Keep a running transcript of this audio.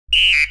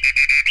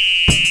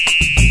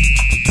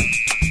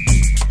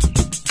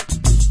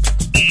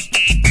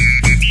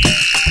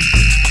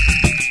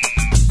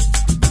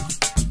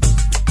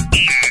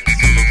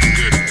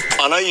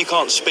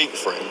can't speak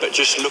for him, but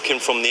just looking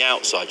from the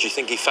outside, do you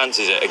think he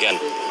fancies it again?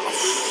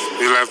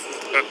 He'll have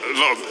a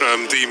lot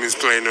of demons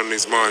playing on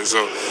his mind, so,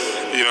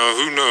 you know,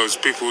 who knows?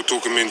 People will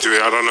talk him into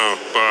it, I don't know.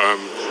 But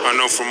I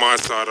know from my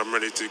side, I'm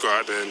ready to go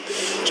out there and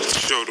just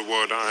show the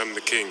world that I am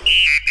the king.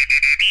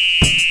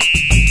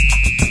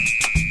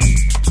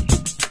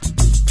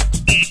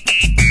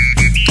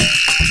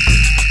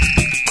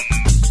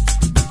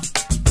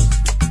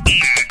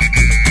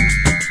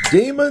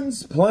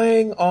 Demons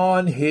playing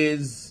on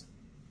his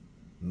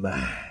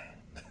mind.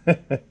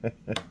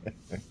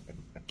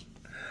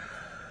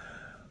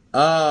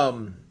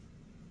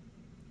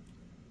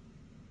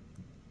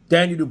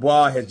 Daniel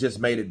Dubois has just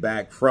made it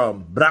back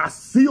from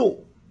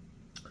Brazil.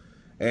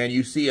 And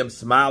you see him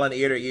smiling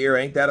ear to ear.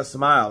 Ain't that a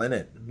smile, isn't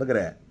it? Look at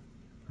that.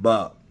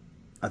 But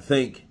I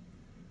think,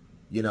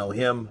 you know,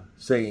 him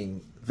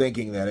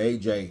thinking that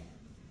AJ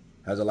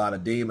has a lot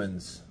of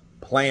demons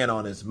playing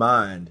on his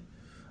mind.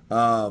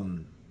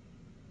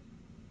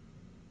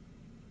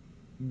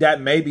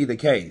 That may be the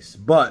case,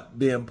 but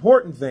the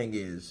important thing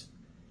is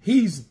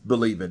he's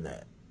believing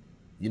that.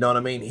 You know what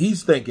I mean?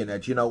 He's thinking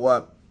that, you know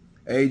what,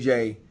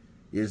 AJ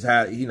is,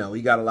 you know,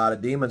 he got a lot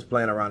of demons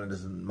playing around in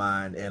his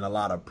mind and a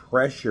lot of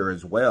pressure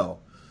as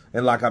well.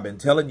 And like I've been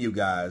telling you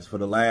guys for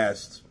the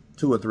last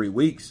 2 or 3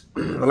 weeks,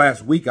 the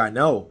last week, I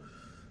know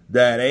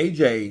that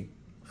AJ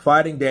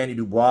fighting Danny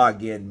Dubois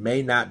again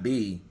may not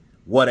be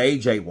what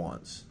AJ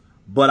wants.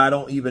 But I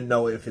don't even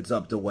know if it's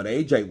up to what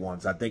AJ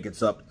wants. I think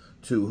it's up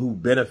to who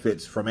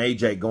benefits from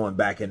AJ going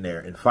back in there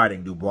and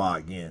fighting Dubois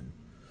again.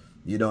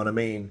 You know what I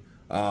mean?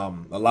 A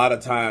lot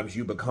of times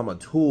you become a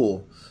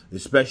tool,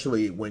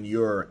 especially when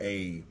you're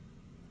a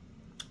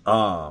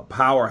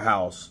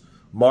powerhouse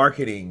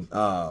marketing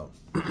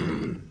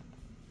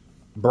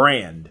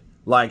brand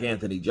like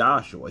Anthony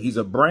Joshua. He's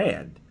a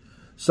brand.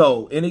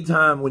 So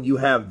anytime when you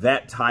have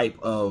that type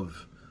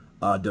of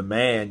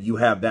demand, you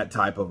have that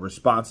type of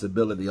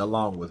responsibility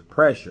along with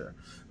pressure.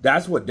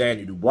 That's what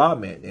Daniel Dubois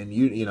meant. And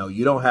you know,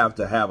 you don't have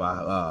to have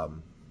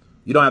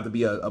you don't have to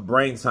be a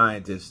brain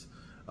scientist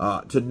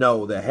to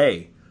know that,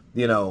 hey,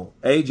 you know,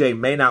 AJ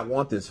may not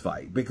want this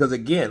fight, because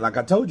again, like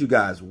I told you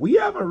guys, we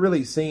haven't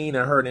really seen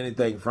or heard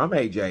anything from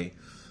AJ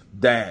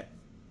that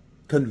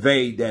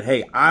conveyed that,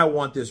 hey, I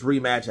want this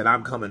rematch and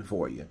I'm coming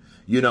for you.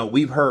 You know,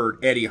 we've heard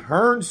Eddie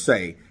Hearn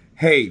say,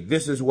 hey,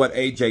 this is what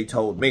AJ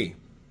told me.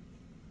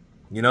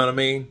 You know what I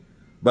mean?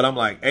 But I'm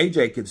like,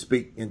 AJ can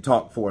speak and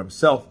talk for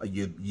himself.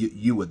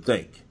 You would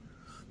think.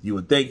 You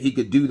would think he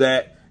could do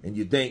that, and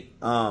you think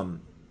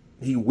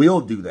he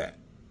will do that.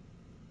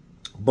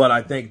 But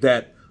I think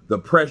that the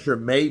pressure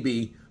may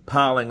be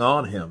piling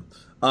on him.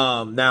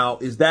 Now,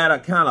 is that a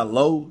kind of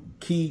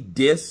low-key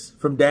diss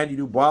from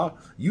Daniel Dubois?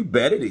 You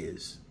bet it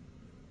is.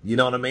 You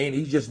know what I mean?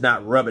 He's just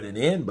not rubbing it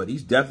in, but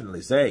he's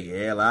definitely saying,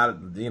 yeah, a lot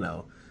of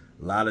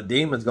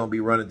demons going to be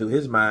running through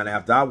his mind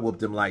after I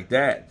whooped him like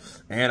that.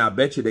 And I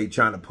bet you they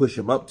trying to push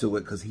him up to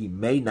it because he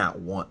may not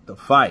want the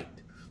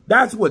fight.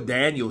 That's what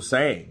Daniel's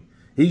saying.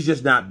 He's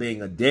just not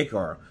being a dick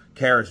or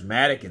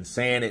charismatic and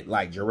saying it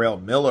like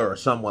Jarrell Miller or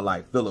someone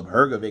like Philip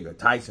Hergovich or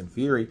Tyson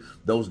Fury,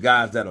 those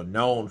guys that are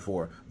known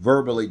for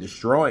verbally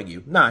destroying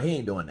you. Nah, he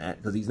ain't doing that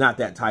because he's not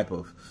that type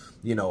of,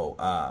 you know,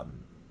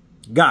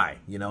 guy.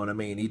 You know what I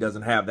mean? He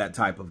doesn't have that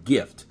type of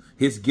gift.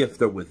 His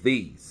gifts are with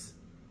these.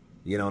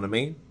 You know what I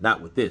mean?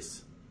 Not with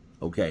this.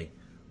 Okay.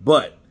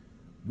 But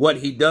what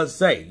he does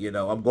say, you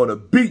know, I'm going to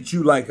beat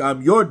you like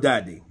I'm your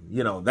daddy.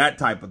 You know, that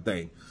type of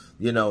thing.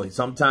 You know,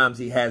 sometimes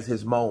he has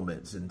his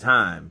moments in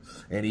time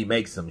and he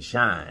makes them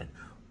shine.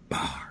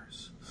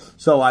 Bars.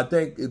 So I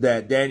think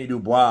that Danny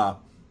Dubois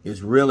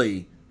is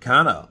really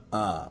kind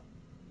of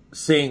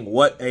seeing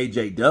what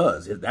AJ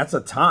does. That's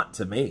a taunt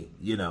to me,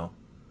 you know.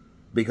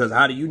 Because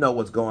how do you know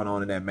what's going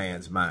on in that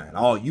man's mind?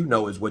 All you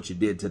know is what you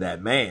did to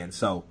that man.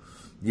 So,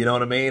 you know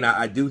what I mean?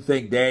 I do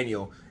think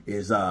Daniel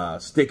is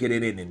sticking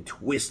it in and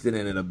twisting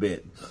it in a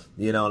bit.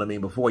 You know what I mean?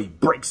 Before he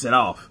breaks it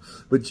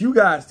off. But you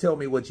guys tell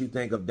me what you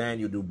think of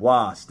Daniel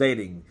Dubois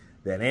stating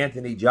that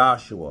Anthony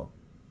Joshua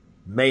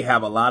may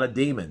have a lot of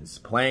demons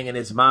playing in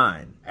his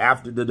mind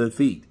after the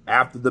defeat,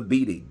 after the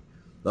beating.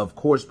 Of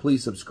course,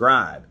 please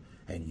subscribe.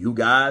 And you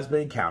guys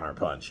been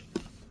Counterpunch.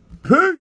 Peace!